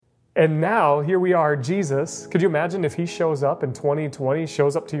And now, here we are, Jesus. Could you imagine if he shows up in 2020,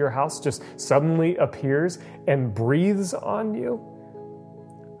 shows up to your house, just suddenly appears and breathes on you?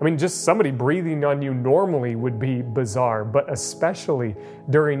 I mean, just somebody breathing on you normally would be bizarre, but especially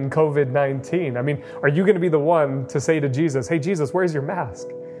during COVID-19. I mean, are you going to be the one to say to Jesus, hey, Jesus, where's your mask?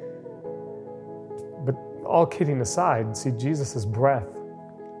 But all kidding aside, see, Jesus' breath,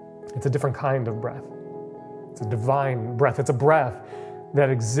 it's a different kind of breath. It's a divine breath. It's a breath that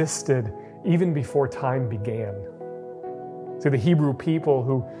existed even before time began. See, the Hebrew people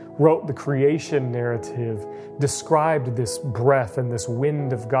who wrote the creation narrative described this breath and this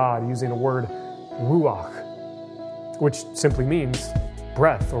wind of God using a word, ruach, which simply means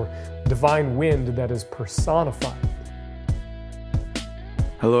breath or divine wind that is personified.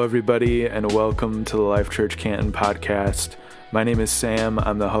 Hello, everybody, and welcome to the Life Church Canton podcast. My name is Sam.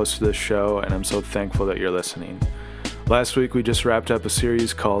 I'm the host of this show, and I'm so thankful that you're listening. Last week, we just wrapped up a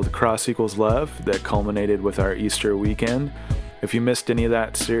series called Cross Equals Love that culminated with our Easter weekend. If you missed any of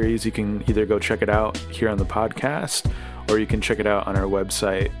that series, you can either go check it out here on the podcast, or you can check it out on our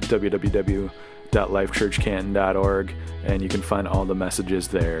website, www.lifechurchcanton.org, and you can find all the messages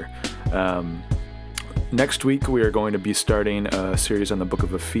there. Next week, we are going to be starting a series on the book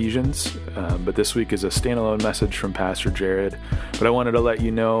of Ephesians, but this week is a standalone message from Pastor Jared. But I wanted to let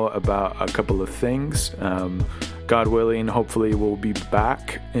you know about a couple of things. God willing, hopefully we'll be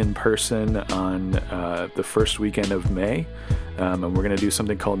back in person on the first weekend of May, and we're going to do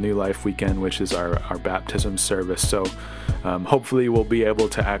something called New Life Weekend, which is our baptism service. So hopefully we'll be able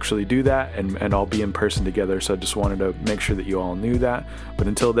to actually do that and all be in person together. So I just wanted to make sure that you all knew that. But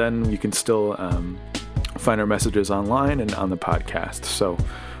until then, you can still find our messages online and on the podcast. So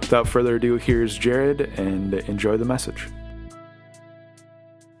without further ado, here's Jared, and enjoy the message.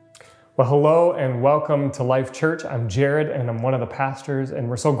 Well, hello and welcome to Life Church. I'm Jared and I'm one of the pastors, and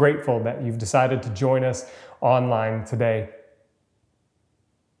we're so grateful that you've decided to join us online today.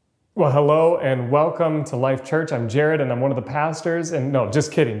 Well, hello and welcome to Life Church. I'm Jared and I'm one of the pastors. And no,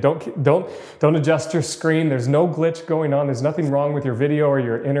 just kidding. Don't adjust your screen. There's no glitch going on. There's nothing wrong with your video or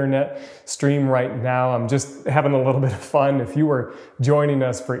your internet stream right now. I'm just having a little bit of fun. If you were joining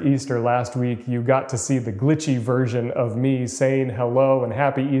us for Easter last week, you got to see the glitchy version of me saying hello and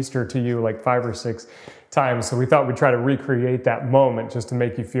happy Easter to you like 5 or 6 times. So we thought we'd try to recreate that moment just to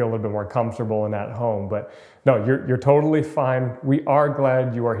make you feel a little bit more comfortable and at home. But no, you're totally fine. We are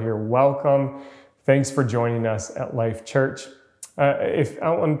glad you are here. Welcome. Thanks for joining us at Life Church. If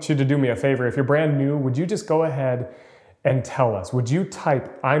I want you to do me a favor, if you're brand new, would you just go ahead and tell us? Would you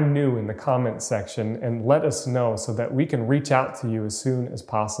type "I'm new" in the comment section and let us know so that we can reach out to you as soon as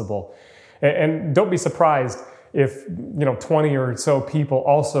possible? And don't be surprised if 20 or so people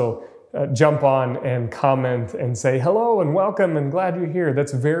also jump on and comment and say hello and welcome and glad you're here.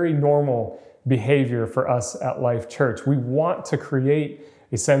 That's very normal behavior for us at Life Church. We want to create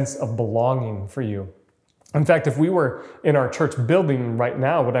a sense of belonging for you. In fact, if we were in our church building right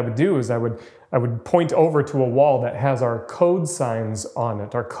now, what I would do is I would point over to a wall that has our code signs on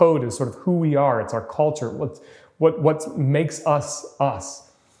it. Our code is sort of who we are. It's our culture. What makes us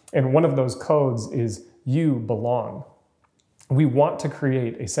us. And one of those codes is you belong. We want to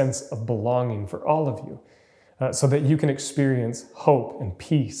create a sense of belonging for all of you so that you can experience hope and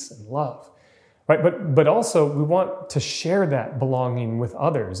peace and love. Right? But also we want to share that belonging with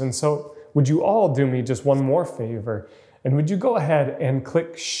others. And so would you all do me just one more favor? And would you go ahead and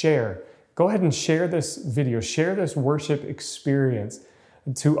click share? Go ahead and share this video, share this worship experience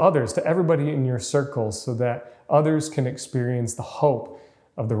to others, to everybody in your circles, so that others can experience the hope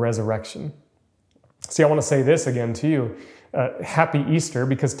of the resurrection. See, I want to say this again to you. Happy Easter,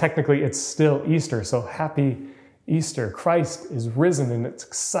 because technically it's still Easter. So happy Easter. Christ is risen and it's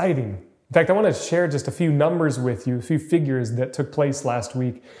exciting. In fact, I want to share just a few numbers with you, a few figures that took place last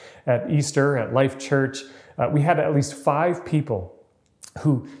week at Easter at Life Church. We had at least 5 people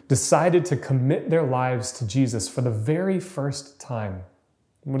who decided to commit their lives to Jesus for the very first time.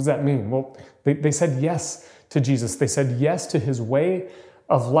 What does that mean? Well, they said yes to Jesus. They said yes to his way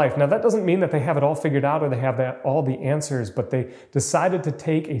of life. Now, that doesn't mean that they have it all figured out or they have all the answers, but they decided to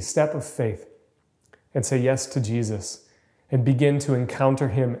take a step of faith and say yes to Jesus and begin to encounter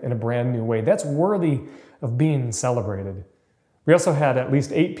him in a brand new way. That's worthy of being celebrated. We also had at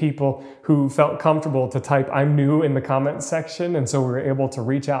least 8 people who felt comfortable to type "I'm new" in the comment section, and so we were able to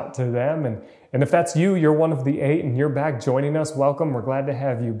reach out to them. And if that's you, you're one of the 8 and you're back joining us, welcome. We're glad to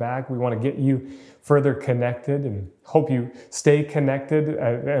have you back. We want to get you further connected and hope you stay connected.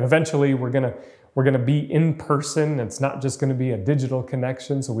 And eventually we're going to be in person. It's not just going to be a digital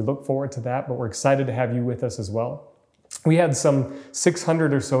connection, so we look forward to that, but we're excited to have you with us as well. We had some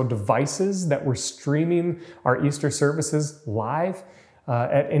 600 or so devices that were streaming our Easter services live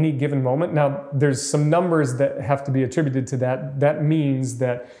at any given moment. Now, there's some numbers that have to be attributed to that. That means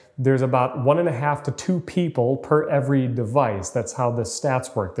that there's about 1.5 to 2 people per every device. That's how the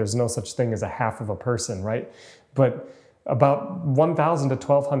stats work. There's no such thing as a half of a person, right? But about 1,000 to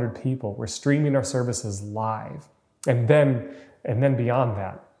 1,200 people were streaming our services live. And then beyond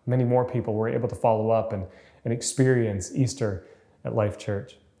that, many more people were able to follow up and experience Easter at Life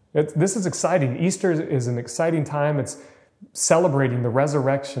Church. This is exciting. Easter is an exciting time. It's celebrating the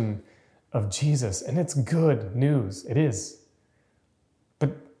resurrection of Jesus, and it's good news. It is.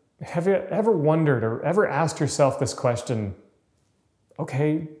 But have you ever wondered or ever asked yourself this question,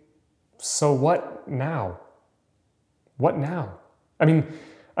 okay, so what now? What now? I mean,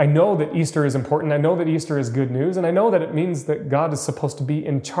 I know that Easter is important. I know that Easter is good news, and I know that it means that God is supposed to be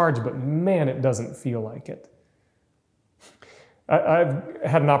in charge, but man, it doesn't feel like it. I've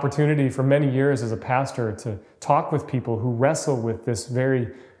had an opportunity for many years as a pastor to talk with people who wrestle with this very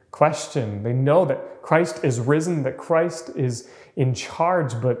question. They know that Christ is risen, that Christ is in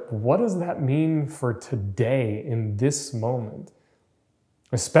charge, but what does that mean for today in this moment?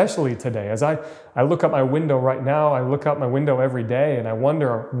 Especially today. As I look out my window right now, I look out my window every day and I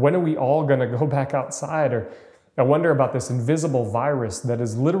wonder, when are we all going to go back outside? Or I wonder about this invisible virus that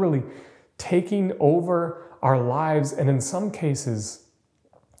is literally taking over our lives, and in some cases,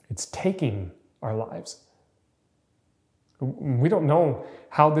 it's taking our lives. We don't know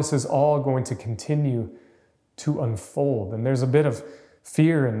how this is all going to continue to unfold, and there's a bit of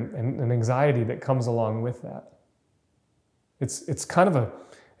fear and anxiety that comes along with that. It's kind of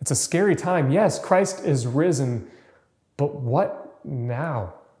a scary time. Yes, Christ is risen, but what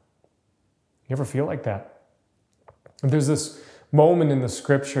now? You ever feel like that? And there's this moment in the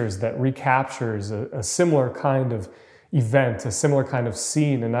scriptures that recaptures a similar kind of event, a similar kind of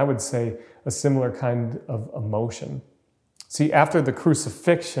scene, and I would say a similar kind of emotion. See, after the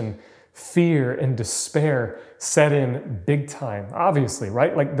crucifixion, fear and despair set in big time, obviously,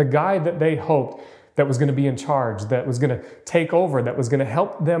 right? Like the guy that they hoped that was going to be in charge, that was going to take over, that was going to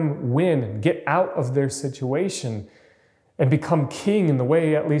help them win and get out of their situation and become king in the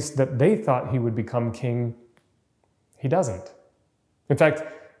way at least that they thought he would become king, he doesn't. In fact,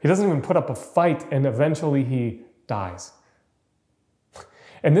 he doesn't even put up a fight, and eventually he dies.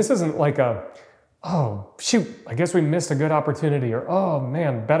 And this isn't like oh, shoot, I guess we missed a good opportunity, or oh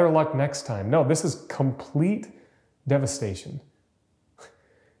man, better luck next time. No, this is complete devastation.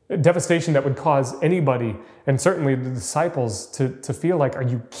 Devastation that would cause anybody, and certainly the disciples, to feel like, are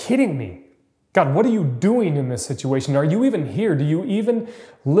you kidding me? God, what are you doing in this situation? Are you even here? Do you even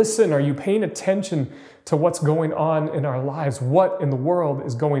listen? Are you paying attention to what's going on in our lives? What in the world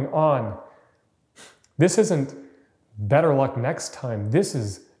is going on? This isn't better luck next time. This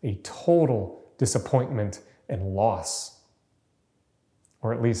is a total disappointment and loss.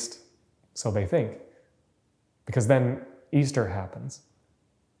 Or at least so they think. Because then Easter happens.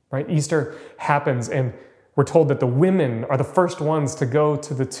 Right? Easter happens, and we're told that the women are the first ones to go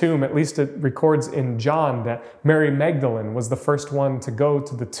to the tomb. At least it records in John that Mary Magdalene was the first one to go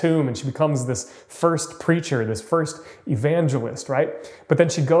to the tomb, and she becomes this first preacher, this first evangelist, right? But then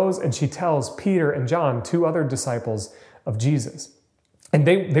she goes and she tells Peter and John, 2 other disciples of Jesus. And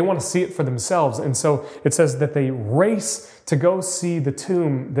they want to see it for themselves. And so it says that they race to go see the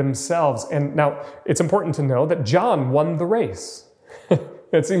tomb themselves. And now it's important to know that John won the race.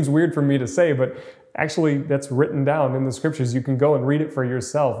 It seems weird for me to say, but actually that's written down in the scriptures. You can go and read it for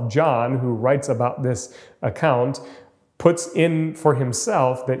yourself. John, who writes about this account, puts in for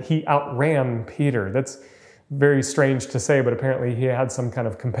himself that he outran Peter. That's very strange to say, but apparently he had some kind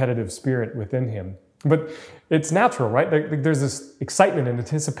of competitive spirit within him. But it's natural, right? There's this excitement and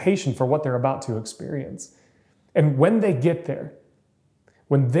anticipation for what they're about to experience. And when they get there,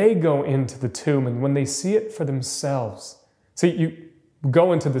 when they go into the tomb and when they see it for themselves, see, you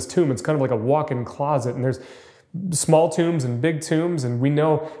go into this tomb, it's kind of like a walk-in closet, and there's small tombs and big tombs, and we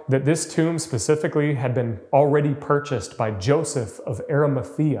know that this tomb specifically had been already purchased by Joseph of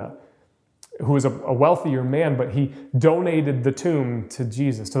Arimathea, who was a wealthier man, but he donated the tomb to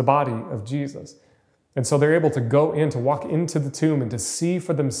Jesus, to the body of Jesus. And so they're able to go in, to walk into the tomb and to see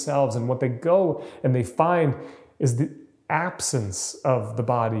for themselves, and what they go and they find is the absence of the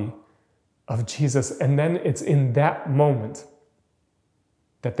body of Jesus. And then it's in that moment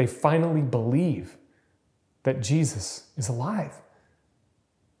that they finally believe that Jesus is alive.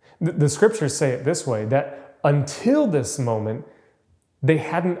 The scriptures say it this way, that until this moment, they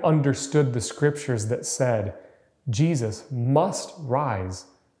hadn't understood the scriptures that said Jesus must rise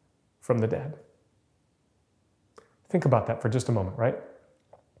from the dead. Think about that for just a moment, right?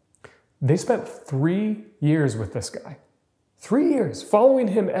 They spent 3 years with this guy. 3 years, following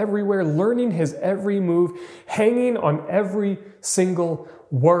him everywhere, learning his every move, hanging on every single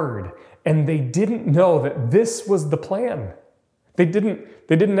word. And they didn't know that this was the plan. They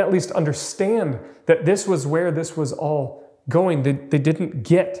didn't at least understand that this was where this was all going. They didn't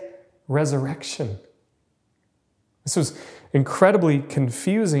get resurrection. This was incredibly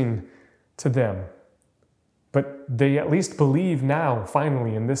confusing to them. But they at least believe now,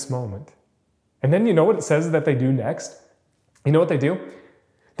 finally, in this moment. And then you know what it says that they do next? You know what they do?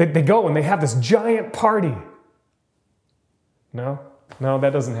 They go and they have this giant party. No,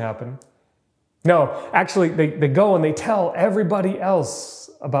 that doesn't happen. No, actually, they go and they tell everybody else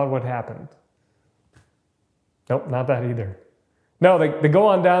about what happened. Nope, not that either. No, they go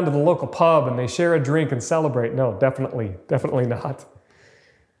on down to the local pub and they share a drink and celebrate. No, definitely not.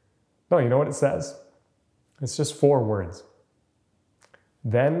 No, you know what it says? It's just 4 words.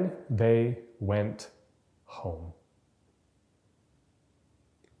 Then they went home.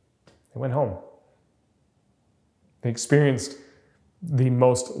 They went home. They experienced the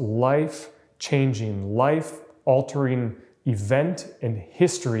most life-changing, life-altering event in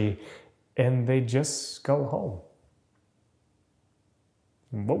history, and they just go home.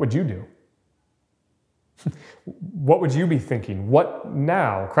 What would you do? What would you be thinking? What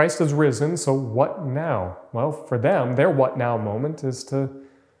now? Christ has risen, so what now? Well, for them, their what now moment is to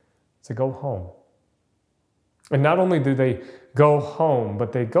go home. And not only do they go home,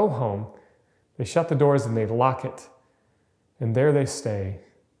 but they go home, they shut the doors and they lock it. And there they stay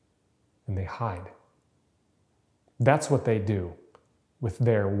and they hide. That's what they do with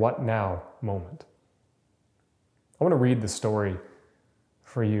their what now moment. I want to read the story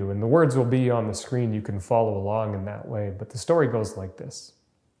for you, and the words will be on the screen. You can follow along in that way, but the story goes like this.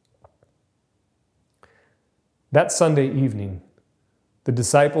 That Sunday evening, the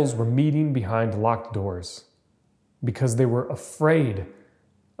disciples were meeting behind locked doors because they were afraid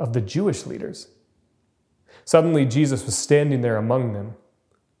of the Jewish leaders. Suddenly, Jesus was standing there among them.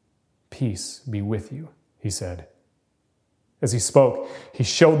 "Peace be with you," he said. As he spoke, he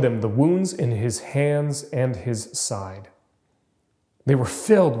showed them the wounds in his hands and his side. They were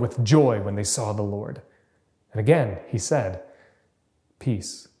filled with joy when they saw the Lord. And again, he said,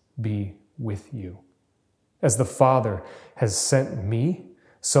 "Peace be with you. As the Father has sent me,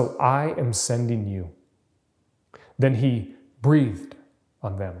 so I am sending you." Then he breathed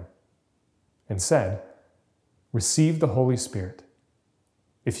on them and said, "Receive the Holy Spirit.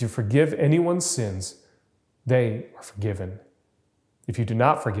 If you forgive anyone's sins, they are forgiven. If you do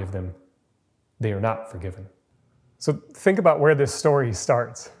not forgive them, they are not forgiven." So think about where this story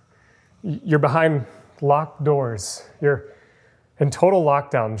starts. You're behind locked doors. You're in total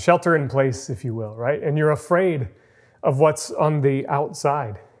lockdown, shelter in place, if you will, right? And you're afraid of what's on the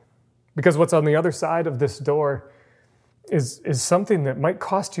outside. Because what's on the other side of this door is something that might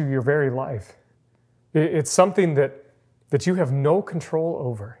cost you your very life. It's something that you have no control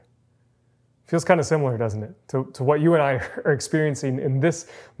over. Feels kind of similar, doesn't it, to what you and I are experiencing in this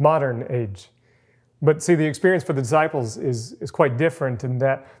modern age. But see, the experience for the disciples is quite different in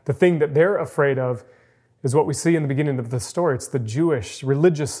that the thing that they're afraid of is what we see in the beginning of the story. It's the Jewish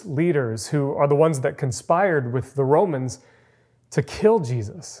religious leaders who are the ones that conspired with the Romans to kill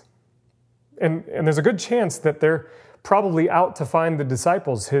Jesus. And there's a good chance that they're probably out to find the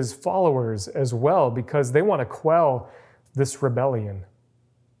disciples, his followers as well, because they want to quell this rebellion.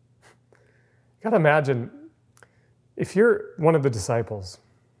 You gotta imagine, if you're one of the disciples,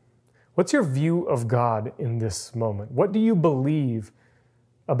 what's your view of God in this moment? What do you believe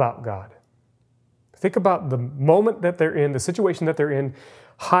about God? Think about the moment that they're in, the situation that they're in,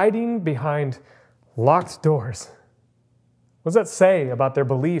 hiding behind locked doors. What does that say about their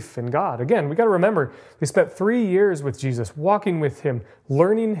belief in God? Again, we got to remember, they spent 3 years with Jesus, walking with him,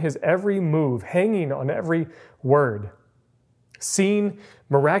 learning his every move, hanging on every word, seeing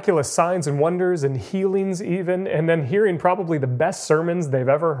miraculous signs and wonders and healings even, and then hearing probably the best sermons they've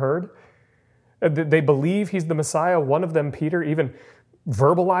ever heard. They believe he's the Messiah. One of them, Peter, even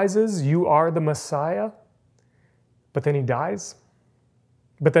verbalizes, "You are the Messiah." But then he dies.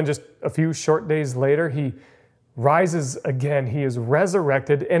 But then just a few short days later, he rises again. He is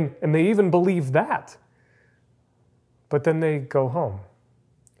resurrected, and they even believe that. But then they go home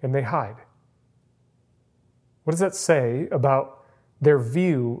and they hide. What does that say about their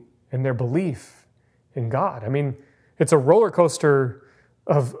view and their belief in God? I mean, it's a roller coaster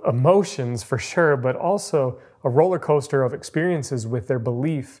of emotions for sure, but also a roller coaster of experiences with their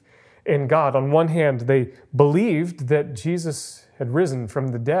belief in God. On one hand, they believed that Jesus had risen from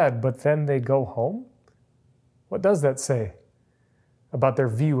the dead, but then they go home. What does that say about their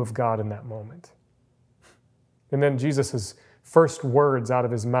view of God in that moment? And then Jesus' first words out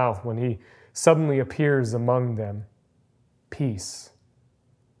of his mouth when he suddenly appears among them, peace.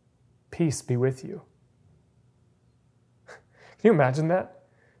 Peace be with you. Can you imagine that?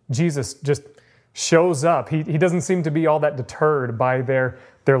 Jesus just shows up. He doesn't seem to be all that deterred by their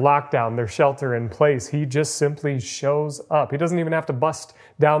lockdown, their shelter in place. He just simply shows up. He doesn't even have to bust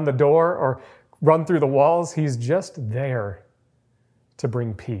down the door or run through the walls. He's just there to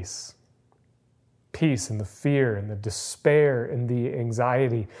bring peace. Peace in the fear and the despair and the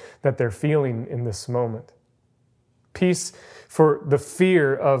anxiety that they're feeling in this moment. Peace for the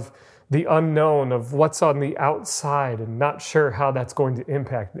fear of the unknown, of what's on the outside and not sure how that's going to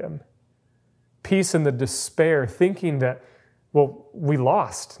impact them. Peace in the despair, thinking that, well, we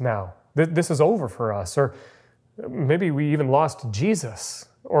lost now. This is over for us. Or maybe we even lost Jesus.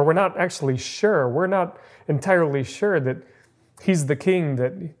 Or we're not actually sure. We're not entirely sure that he's the king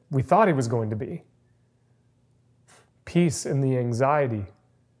that we thought he was going to be. Peace in the anxiety.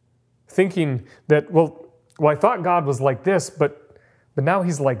 Thinking that, well, I thought God was like this, but now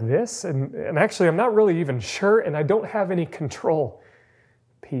he's like this. And actually, I'm not really even sure, and I don't have any control.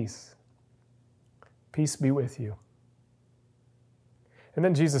 Peace. Peace be with you. And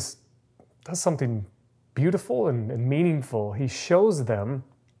then Jesus does something beautiful and meaningful. He shows them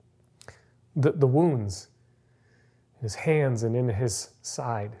the wounds in his hands and in his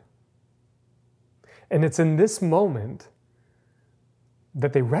side. And it's in this moment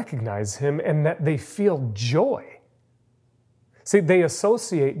that they recognize him and that they feel joy. See, they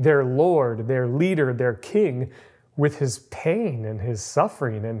associate their Lord, their leader, their king with his pain and his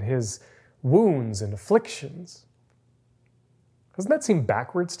suffering and his wounds and afflictions. Doesn't that seem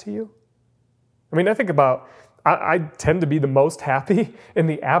backwards to you? I mean, I think about, I tend to be the most happy in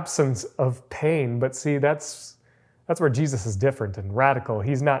the absence of pain, but see, that's where Jesus is different and radical.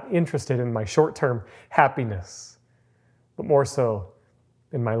 He's not interested in my short-term happiness, but more so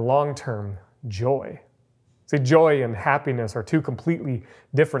in my long-term joy. See, joy and happiness are two completely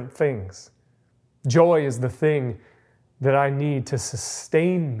different things. Joy is the thing that I need to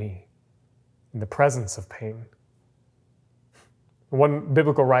sustain me in the presence of pain. One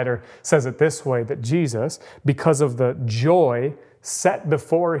biblical writer says it this way, that Jesus, because of the joy set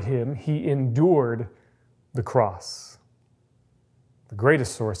before him, he endured the cross, the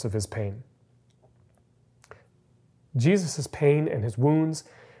greatest source of his pain. Jesus' pain and his wounds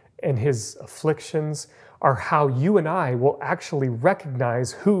and his afflictions are how you and I will actually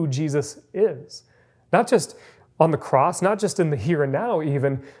recognize who Jesus is. Not just on the cross, not just in the here and now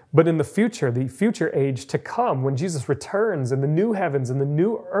even, but in the future age to come, when Jesus returns in the new heavens and the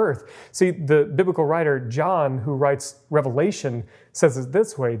new earth. See, the biblical writer John, who writes Revelation, says it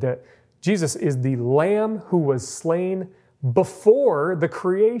this way, that Jesus is the Lamb who was slain before the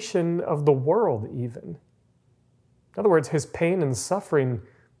creation of the world even. In other words, his pain and suffering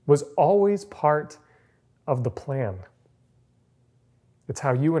was always part of the plan. It's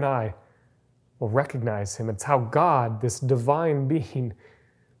how you and I will recognize him. It's how God, this divine being,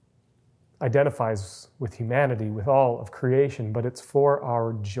 identifies with humanity, with all of creation, but it's for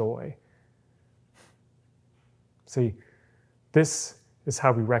our joy. See, this is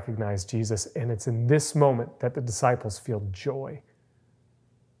how we recognize Jesus, and it's in this moment that the disciples feel joy.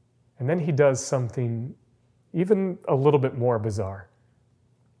 And then he does something even a little bit more bizarre.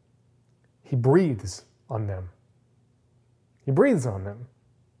 He breathes on them. He breathes on them.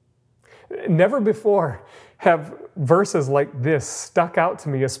 Never before have verses like this stuck out to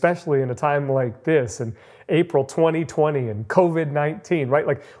me, especially in a time like this, in April 2020 and COVID-19, right?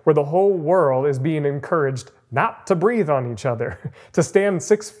 Like where the whole world is being encouraged not to breathe on each other, to stand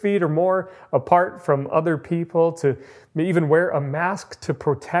 6 feet or more apart from other people, to even wear a mask to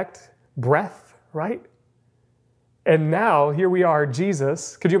protect breath, right? And now, here we are,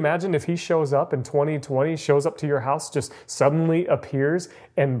 Jesus. Could you imagine if he shows up in 2020, shows up to your house, just suddenly appears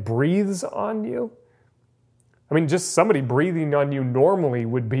and breathes on you? I mean, just somebody breathing on you normally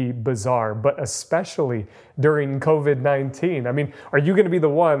would be bizarre, but especially during COVID-19. I mean, are you going to be the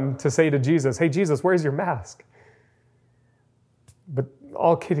one to say to Jesus, hey, Jesus, where's your mask? But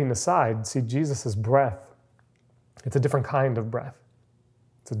all kidding aside, see, Jesus' breath, it's a different kind of breath.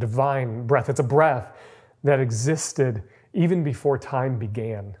 It's a divine breath. It's a breath that existed even before time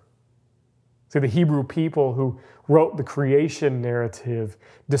began. See, the Hebrew people who wrote the creation narrative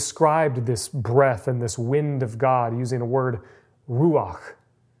described this breath and this wind of God using a word, ruach,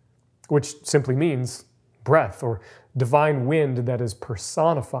 which simply means breath or divine wind that is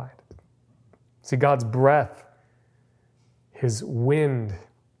personified. See, God's breath, his wind,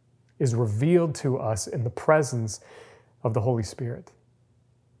 is revealed to us in the presence of the Holy Spirit.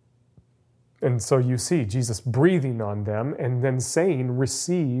 And so you see Jesus breathing on them and then saying,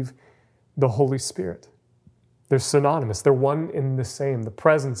 receive the Holy Spirit. They're synonymous. They're one in the same. The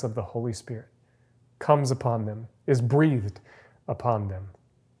presence of the Holy Spirit comes upon them, is breathed upon them.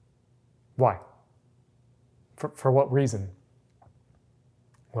 Why? For what reason?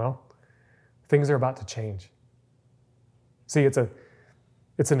 Well, things are about to change. See, it's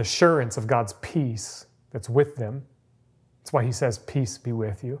an assurance of God's peace that's with them. That's why he says, peace be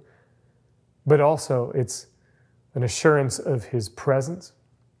with you. But also, it's an assurance of his presence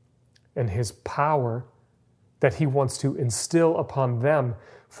and his power that he wants to instill upon them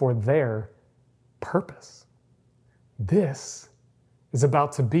for their purpose. This is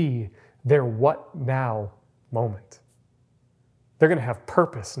about to be their what now moment. They're going to have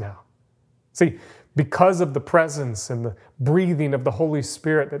purpose now. See, because of the presence and the breathing of the Holy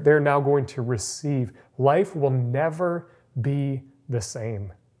Spirit that they're now going to receive, life will never be the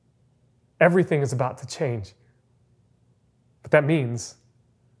same. Everything is about to change. But that means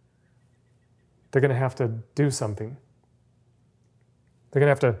they're going to have to do something. They're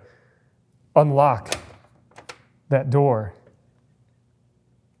going to have to unlock that door.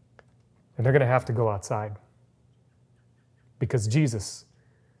 And they're going to have to go outside. Because Jesus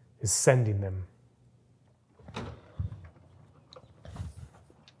is sending them.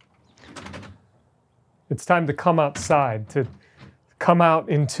 It's time to come outside, to come out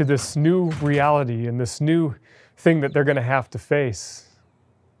into this new reality and this new thing that they're going to have to face.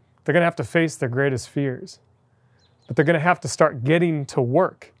 They're going to have to face their greatest fears. But they're going to have to start getting to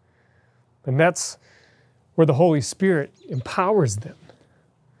work. And that's where the Holy Spirit empowers them.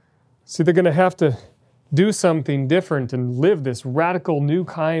 See, they're going to have to do something different and live this radical new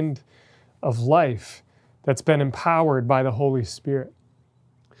kind of life that's been empowered by the Holy Spirit.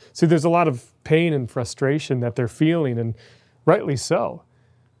 See, there's a lot of pain and frustration that they're feeling, and rightly so.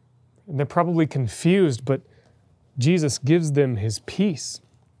 And they're probably confused, but Jesus gives them his peace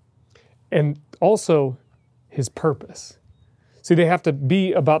and also his purpose. See, they have to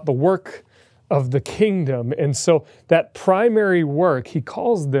be about the work of the kingdom. And so that primary work he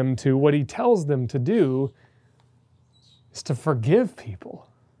calls them to, what he tells them to do, is to forgive people.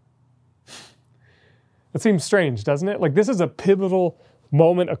 It seems strange, doesn't it? Like, this is a pivotal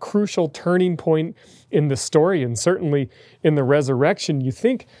moment, a crucial turning point in the story, and certainly in the resurrection. You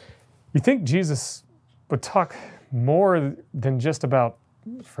think Jesus would talk more than just about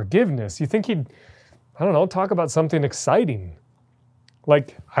forgiveness. You think he'd, talk about something exciting.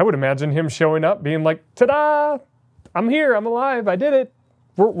 Like, I would imagine him showing up being like, ta-da, I'm here, I'm alive, I did it.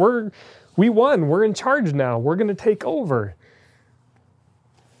 We won, we're in charge now, we're going to take over.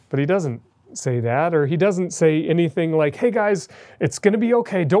 But he doesn't say that, or he doesn't say anything like, hey guys, it's going to be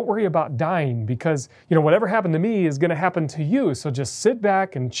okay, don't worry about dying, because whatever happened to me is going to happen to you, so just sit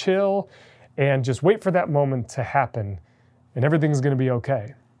back and chill and just wait for that moment to happen, and everything's going to be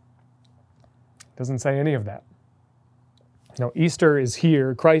okay. Doesn't say any of that. Now, Easter is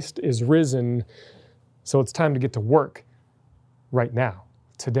here, Christ is risen, so it's time to get to work right now,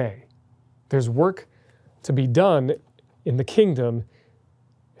 today. There's work to be done in the kingdom,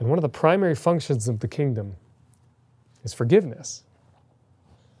 and one of the primary functions of the kingdom is forgiveness.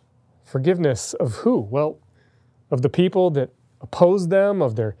 Forgiveness of who? Well, of the people that oppose them,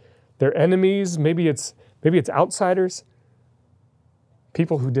 of their enemies. Maybe it's outsiders,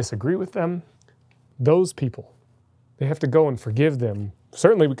 people who disagree with them. Those people, they have to go and forgive them.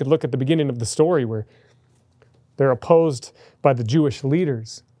 Certainly we could look at the beginning of the story where they're opposed by the Jewish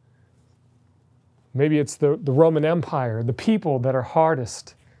leaders. Maybe it's the Roman Empire, the people that are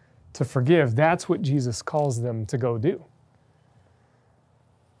hardest to forgive. That's what Jesus calls them to go do.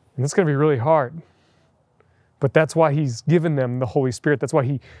 And it's going to be really hard. But that's why he's given them the Holy Spirit. That's why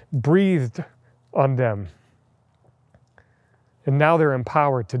he breathed on them. And now they're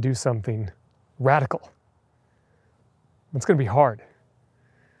empowered to do something radical. It's going to be hard.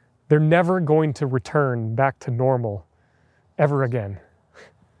 They're never going to return back to normal ever again.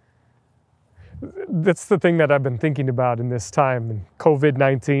 That's the thing that I've been thinking about in this time, in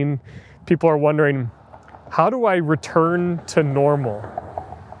COVID-19. People are wondering, how do I return to normal?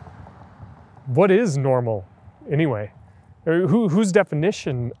 What is normal anyway? Whose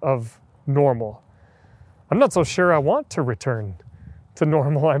definition of normal? I'm not so sure I want to return to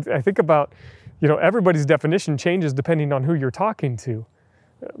normal. I think about, everybody's definition changes depending on who you're talking to.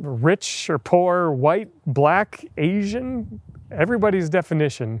 Rich or poor, white, black, Asian, everybody's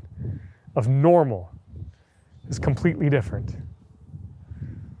definition of normal is completely different.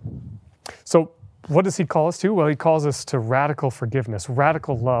 So what does he call us to? Well, he calls us to radical forgiveness,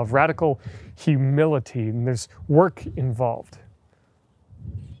 radical love, radical humility, and there's work involved.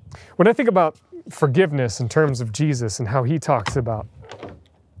 When I think about forgiveness in terms of Jesus and how he talks about,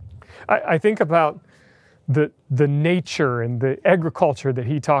 I think about the nature and the agriculture that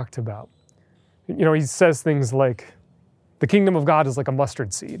he talked about. You know, he says things like, the kingdom of God is like a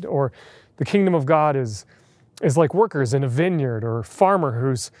mustard seed, or the kingdom of God is like workers in a vineyard, or a farmer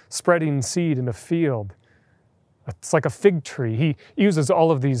who's spreading seed in a field. It's like a fig tree. He uses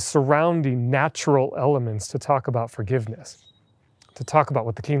all of these surrounding natural elements to talk about forgiveness, to talk about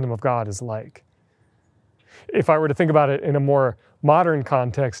what the kingdom of God is like. If I were to think about it in a more modern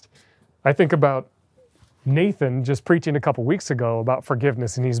context, I think about Nathan just preaching a couple weeks ago about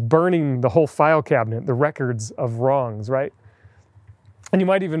forgiveness, and he's burning the whole file cabinet, the records of wrongs, right? And you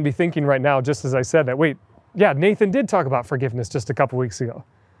might even be thinking right now, just as I said that, wait, yeah, Nathan did talk about forgiveness just a couple weeks ago.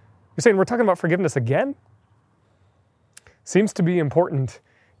 You're saying we're talking about forgiveness again? Seems to be important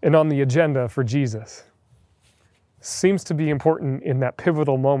and on the agenda for Jesus. Seems to be important in that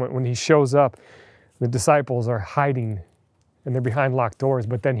pivotal moment when he shows up. The disciples are hiding and they're behind locked doors,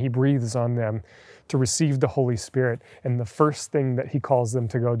 but then he breathes on them to receive the Holy Spirit. And the first thing that he calls them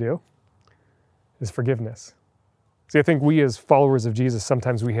to go do is forgiveness. See, I think we as followers of Jesus,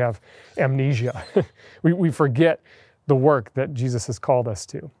 sometimes we have amnesia. we forget the work that Jesus has called us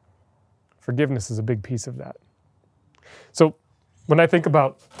to. Forgiveness is a big piece of that. So when I think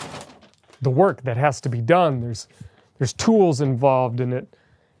about the work that has to be done, there's tools involved, and it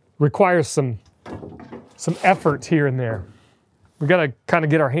requires some effort here and there. We got to kind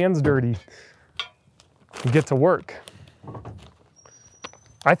of get our hands dirty and get to work.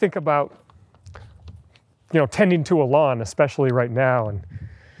 I think about, tending to a lawn, especially right now, and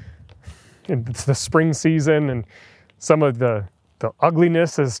it's the spring season, and some of the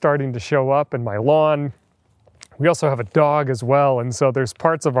ugliness is starting to show up in my lawn. We also have a dog as well, and so there's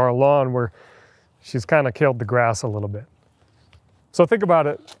parts of our lawn where she's kind of killed the grass a little bit. So think about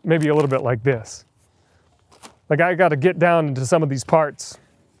it maybe a little bit like this. Like, I got to get down into some of these parts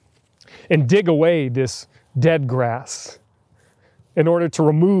and dig away this dead grass in order to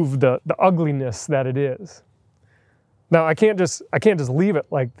remove the ugliness that it is. Now, I can't just leave it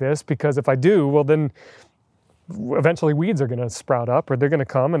like this, because if I do, well, then eventually weeds are going to sprout up, or they're going to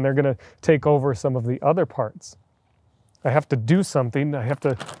come and they're going to take over some of the other parts. I have to do something. I have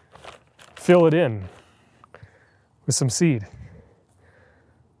to fill it in with some seed,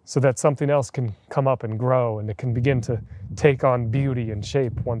 so that something else can come up and grow, and it can begin to take on beauty and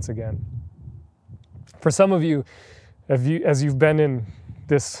shape once again. For some of you, as you've been in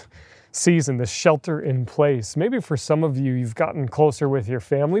this season, this shelter in place, maybe for some of you, you've gotten closer with your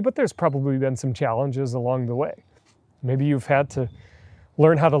family, but there's probably been some challenges along the way. Maybe you've had to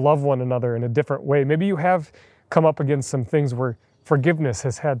learn how to love one another in a different way. Maybe you have come up against some things where forgiveness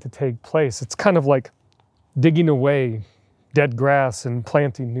has had to take place. It's kind of like digging away dead grass and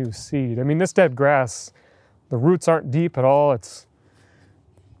planting new seed. I mean, this dead grass, the roots aren't deep at all. It's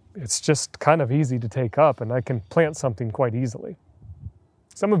just kind of easy to take up, and I can plant something quite easily.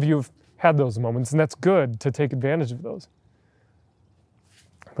 Some of you have had those moments, and that's good to take advantage of those.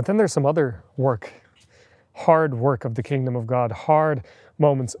 But then there's some other work, hard work of the kingdom of God, hard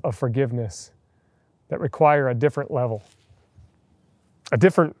moments of forgiveness that require a different level, a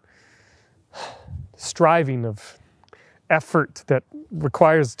different striving of effort that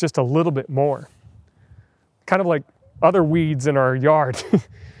requires just a little bit more. Kind of like other weeds in our yard.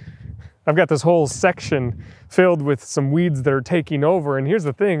 I've got this whole section filled with some weeds that are taking over. And here's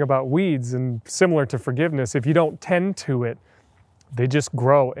the thing about weeds, and similar to forgiveness, if you don't tend to it, they just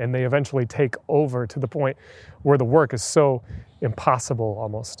grow and they eventually take over to the point where the work is so impossible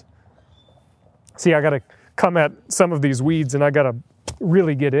almost. See, I got to come at some of these weeds, and I got to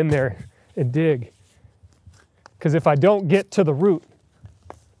really get in there and dig. Because if I don't get to the root,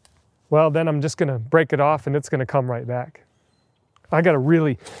 well, then I'm just going to break it off and it's going to come right back. I got to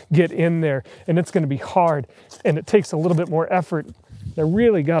really get in there, and it's going to be hard, and it takes a little bit more effort. I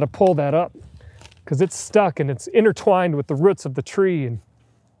really got to pull that up because it's stuck and it's intertwined with the roots of the tree, and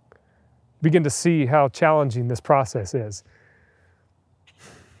begin to see how challenging this process is.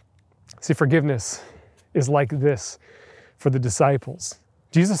 See, forgiveness is like this for the disciples.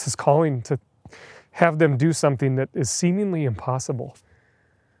 Jesus is calling to have them do something that is seemingly impossible.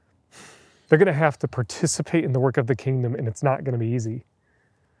 They're going to have to participate in the work of the kingdom, and it's not going to be easy.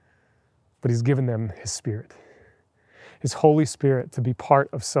 But he's given them his Spirit, his Holy Spirit, to be part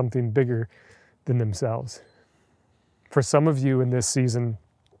of something bigger than themselves. For some of you in this season,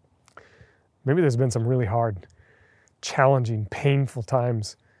 maybe there's been some really hard, challenging, painful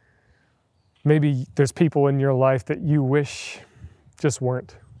times Maybe there's people in your life that you wish just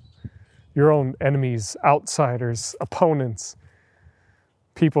weren't. Your own enemies, outsiders, opponents,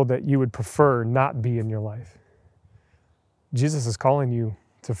 people that you would prefer not be in your life. Jesus is calling you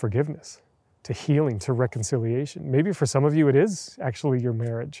to forgiveness, to healing, to reconciliation. Maybe for some of you it is actually your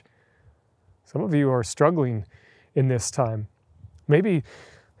marriage. Some of you are struggling in this time. Maybe in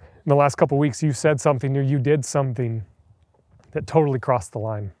the last couple of weeks you said something or you did something that totally crossed the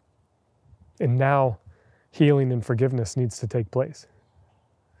line. And now healing and forgiveness needs to take place.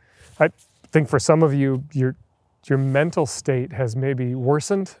 I think for some of you, your mental state has maybe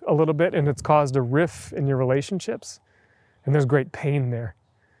worsened a little bit and it's caused a rift in your relationships. And there's great pain there.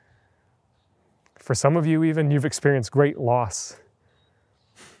 For some of you even, you've experienced great loss.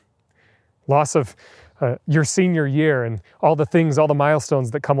 Loss of your senior year and all the things, all the milestones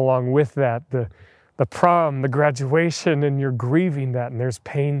that come along with that. The prom, the graduation, and you're grieving that, and there's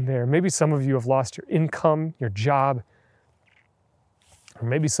pain there. Maybe some of you have lost your income, your job, or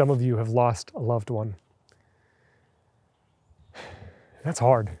maybe some of you have lost a loved one. That's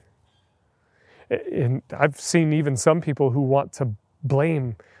hard. And I've seen even some people who want to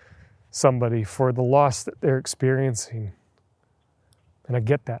blame somebody for the loss that they're experiencing. And I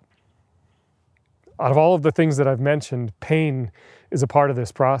get that. Out of all of the things that I've mentioned, pain is a part of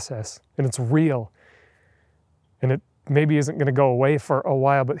this process, and it's real. And it maybe isn't going to go away for a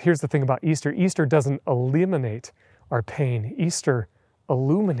while, but here's the thing about Easter. Easter doesn't eliminate our pain. Easter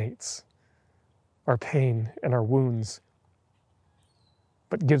illuminates our pain and our wounds,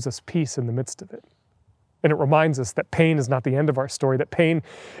 but gives us peace in the midst of it. And it reminds us that pain is not the end of our story, that pain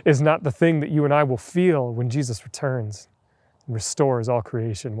is not the thing that you and I will feel when Jesus returns and restores all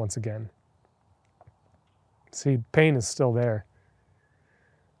creation once again. See, pain is still there.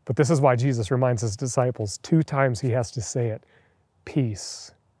 But this is why Jesus reminds his disciples 2 times he has to say it.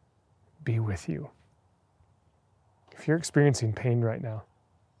 Peace be with you. If you're experiencing pain right now,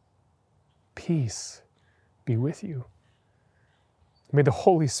 peace be with you. May the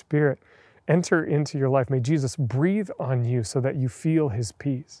Holy Spirit enter into your life. May Jesus breathe on you so that you feel his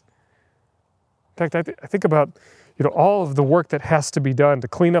peace. In fact, I think about all of the work that has to be done to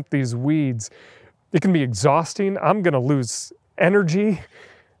clean up these weeds. It can be exhausting. I'm going to lose energy.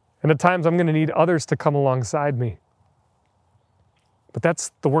 And at times I'm going to need others to come alongside me. But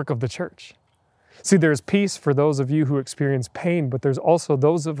that's the work of the church. See, there's peace for those of you who experience pain, but there's also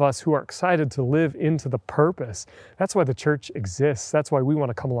those of us who are excited to live into the purpose. That's why the church exists. That's why we want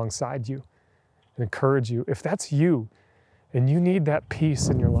to come alongside you and encourage you. If that's you and you need that peace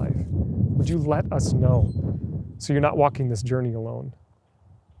in your life, would you let us know so you're not walking this journey alone?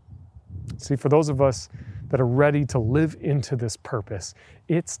 See, for those of us that are ready to live into this purpose,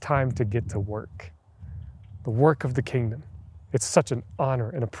 it's time to get to work. The work of the kingdom. It's such an honor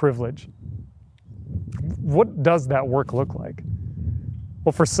and a privilege. What does that work look like?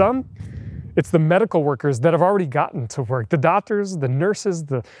 Well, for some, it's the medical workers that have already gotten to work. The doctors, the nurses,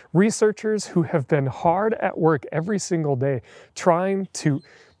 the researchers who have been hard at work every single day trying to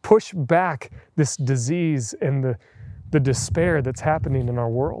push back this disease and the despair that's happening in our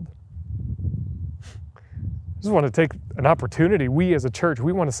world. I just want to take an opportunity. We as a church,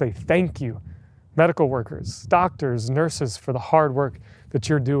 we want to say thank you, medical workers, doctors, nurses, for the hard work that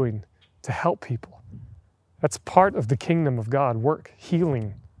you're doing to help people. That's part of the kingdom of God, work,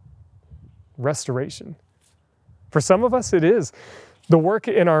 healing, restoration. For some of us, it is the work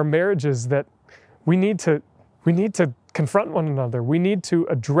in our marriages that we need to confront one another. We need to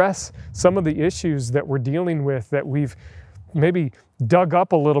address some of the issues that we're dealing with that we've maybe dug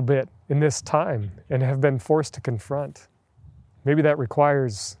up a little bit in this time and have been forced to confront. Maybe that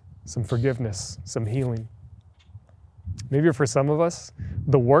requires some forgiveness, some healing. Maybe for some of us,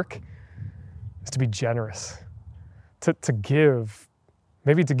 the work is to be generous, to give,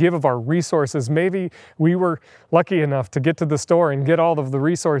 maybe to give of our resources. Maybe we were lucky enough to get to the store and get all of the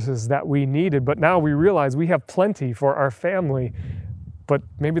resources that we needed, but now we realize we have plenty for our family, but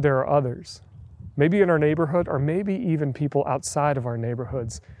maybe there are others. Maybe in our neighborhood, or maybe even people outside of our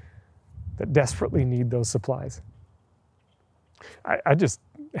neighborhoods that desperately need those supplies. I just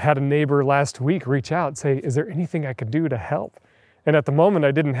had a neighbor last week reach out and say, is there anything I could do to help? And at the moment,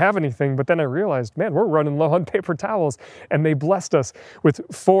 I didn't have anything, but then I realized, man, we're running low on paper towels. And they blessed us with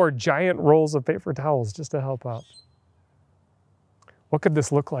 4 giant rolls of paper towels just to help out. What could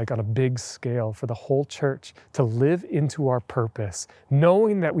this look like on a big scale for the whole church to live into our purpose,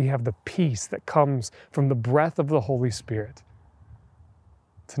 knowing that we have the peace that comes from the breath of the Holy Spirit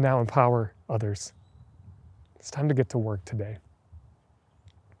to now empower others? It's time to get to work today.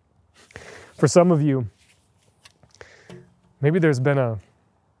 For some of you, maybe there's been a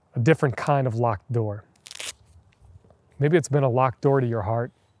a different kind of locked door. Maybe it's been a locked door to your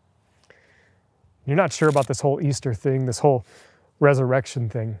heart. You're not sure about this whole Easter thing, this whole resurrection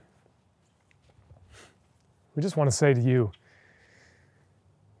thing. We just want to say to you,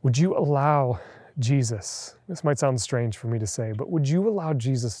 would you allow Jesus, this might sound strange for me to say, but would you allow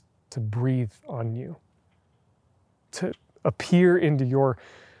Jesus to breathe on you, to appear into your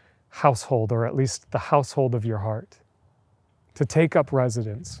household, or at least the household of your heart, to take up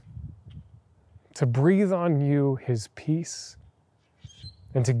residence, to breathe on you his peace,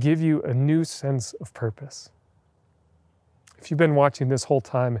 and to give you a new sense of purpose? If you've been watching this whole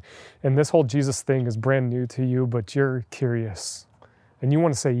time and this whole Jesus thing is brand new to you, but you're curious and you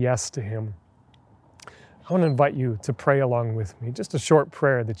want to say yes to him, I want to invite you to pray along with me, just a short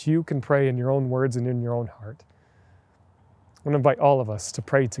prayer that you can pray in your own words and in your own heart. I want to invite all of us to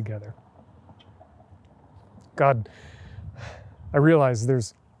pray together. God, I realize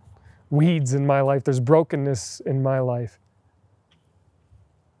there's weeds in my life, there's brokenness in my life.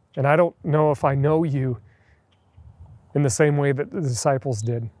 And I don't know if I know you in the same way that the disciples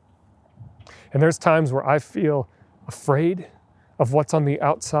did. And there's times where I feel afraid of what's on the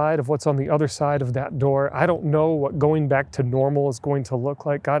outside, of what's on the other side of that door. I don't know what going back to normal is going to look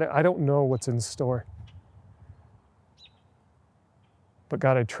like. God, I don't know what's in store. But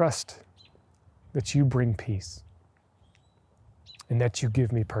God, I trust that you bring peace and that you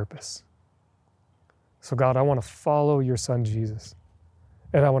give me purpose. So God, I want to follow your son Jesus,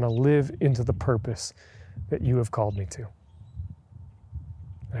 and I want to live into the purpose that you have called me to.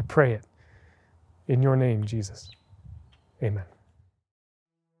 I pray it in your name, Jesus. Amen.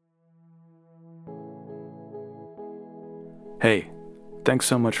 Hey, thanks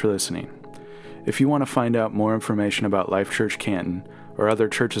so much for listening. If you want to find out more information about Life Church Canton or other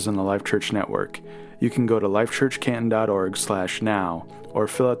churches in the Life Church Network, you can go to lifechurchcanton.org/now or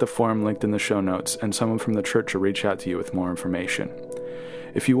fill out the form linked in the show notes, and someone from the church will reach out to you with more information.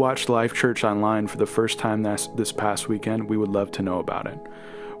 If you watched Life Church online for the first time this past weekend, we would love to know about it.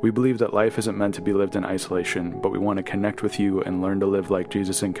 We believe that life isn't meant to be lived in isolation, but we want to connect with you and learn to live like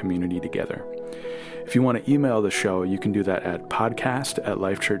Jesus in community together. If you want to email the show, you can do that at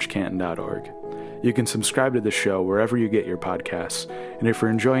podcast@lifechurchcanton.org. You can subscribe to the show wherever you get your podcasts, and if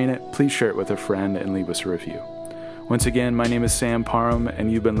you're enjoying it, please share it with a friend and leave us a review. Once again, my name is Sam Parham,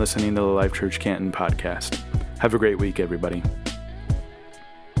 and you've been listening to the Life Church Canton podcast. Have a great week, everybody.